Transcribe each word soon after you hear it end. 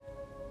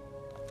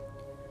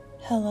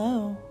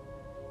Hello,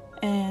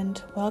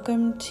 and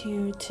welcome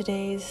to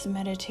today's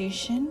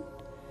meditation,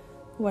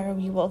 where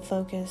we will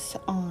focus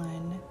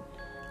on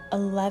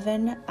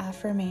 11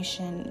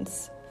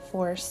 affirmations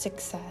for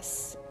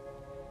success.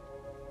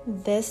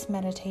 This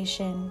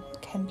meditation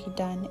can be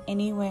done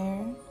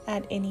anywhere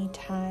at any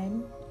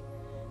time,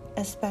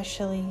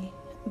 especially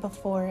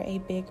before a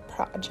big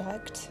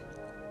project.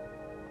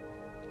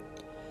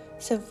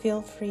 So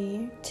feel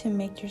free to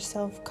make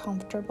yourself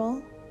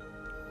comfortable,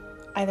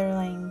 either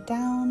laying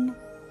down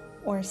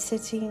or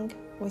sitting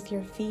with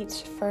your feet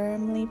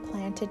firmly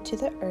planted to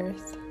the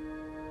earth.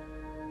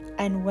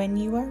 And when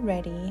you are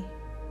ready,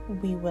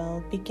 we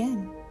will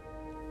begin.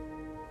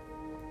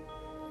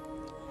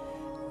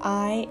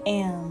 I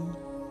am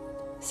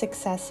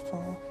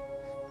successful.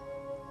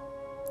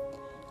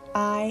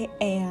 I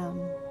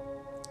am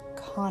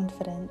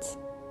confident.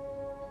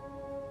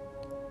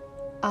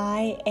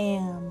 I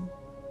am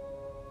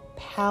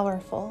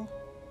powerful.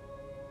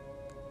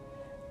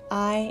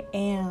 I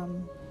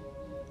am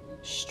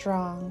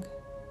strong.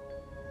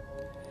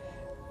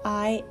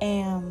 I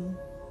am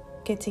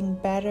getting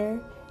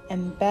better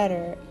and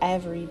better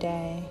every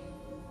day.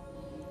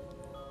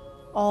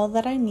 All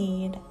that I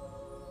need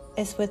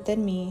is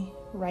within me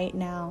right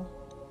now.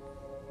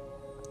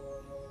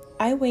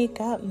 I wake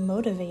up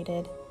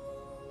motivated.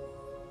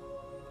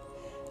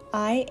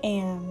 I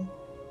am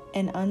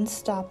an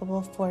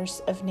unstoppable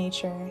force of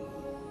nature.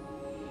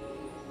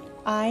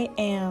 I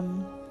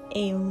am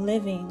a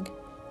living,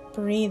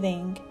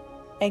 breathing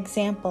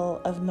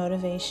example of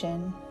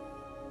motivation.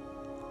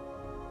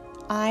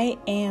 I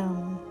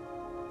am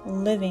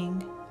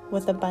living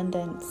with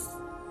abundance.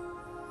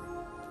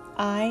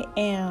 I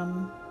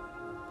am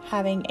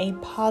having a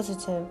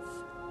positive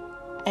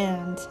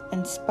and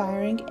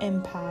inspiring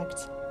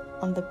impact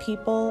on the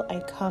people I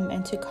come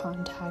into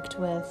contact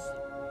with.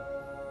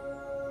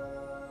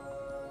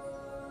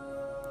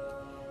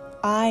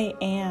 I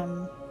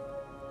am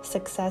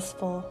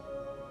successful.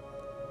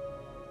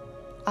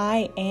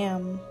 I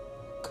am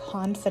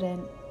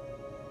confident.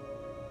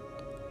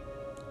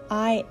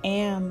 I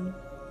am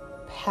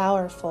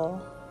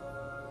powerful.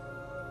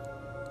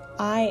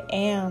 I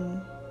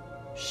am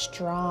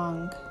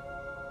strong.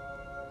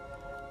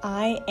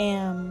 I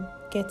am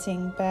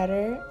getting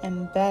better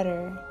and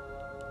better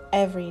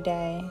every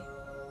day.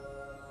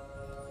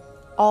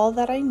 All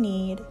that I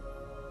need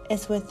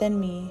is within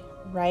me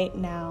right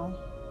now.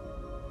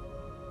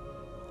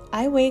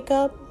 I wake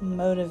up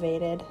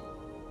motivated.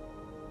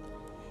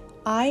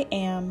 I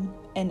am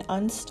an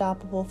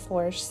unstoppable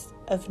force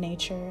of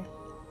nature.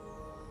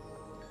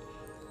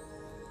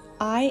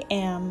 I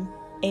am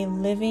a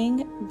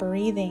living,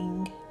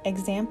 breathing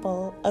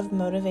example of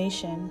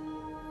motivation.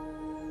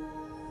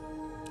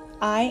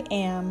 I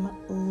am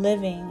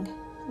living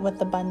with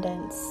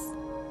abundance.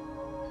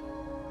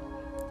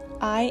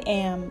 I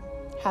am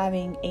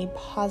having a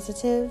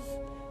positive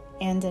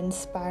and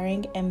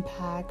inspiring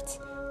impact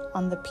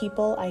on the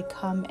people I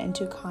come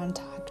into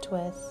contact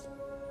with.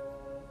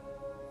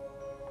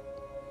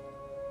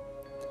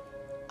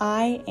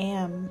 I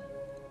am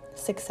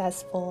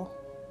successful.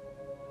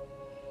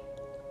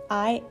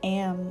 I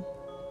am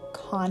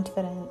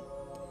confident.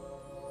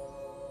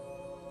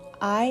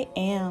 I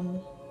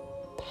am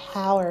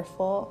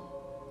powerful.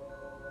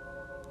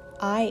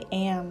 I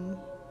am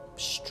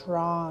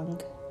strong.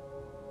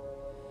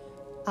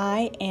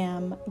 I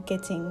am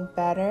getting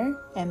better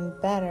and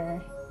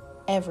better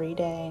every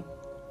day.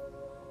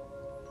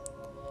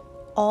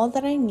 All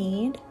that I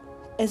need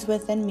is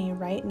within me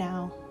right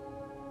now.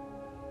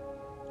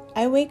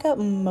 I wake up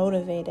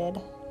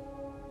motivated.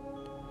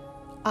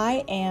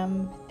 I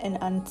am an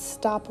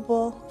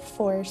unstoppable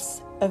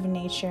force of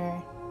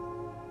nature.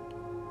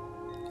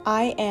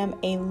 I am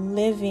a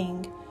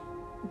living,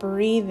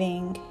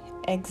 breathing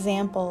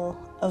example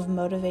of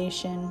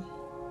motivation.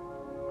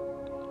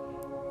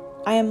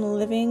 I am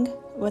living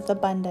with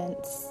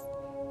abundance.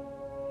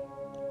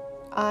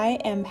 I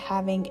am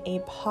having a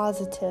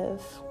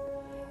positive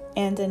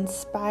and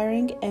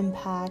inspiring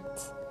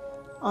impact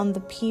on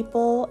the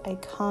people I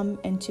come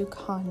into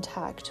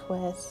contact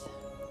with.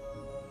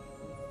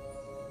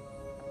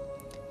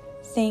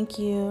 Thank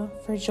you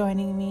for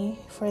joining me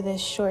for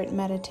this short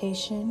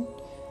meditation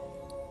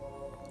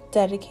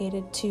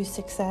dedicated to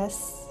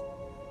success.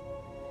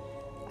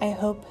 I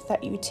hope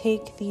that you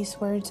take these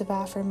words of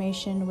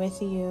affirmation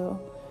with you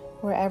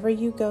wherever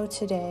you go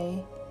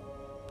today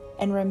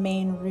and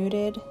remain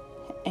rooted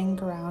and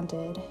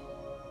grounded.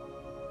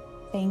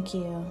 Thank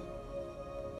you.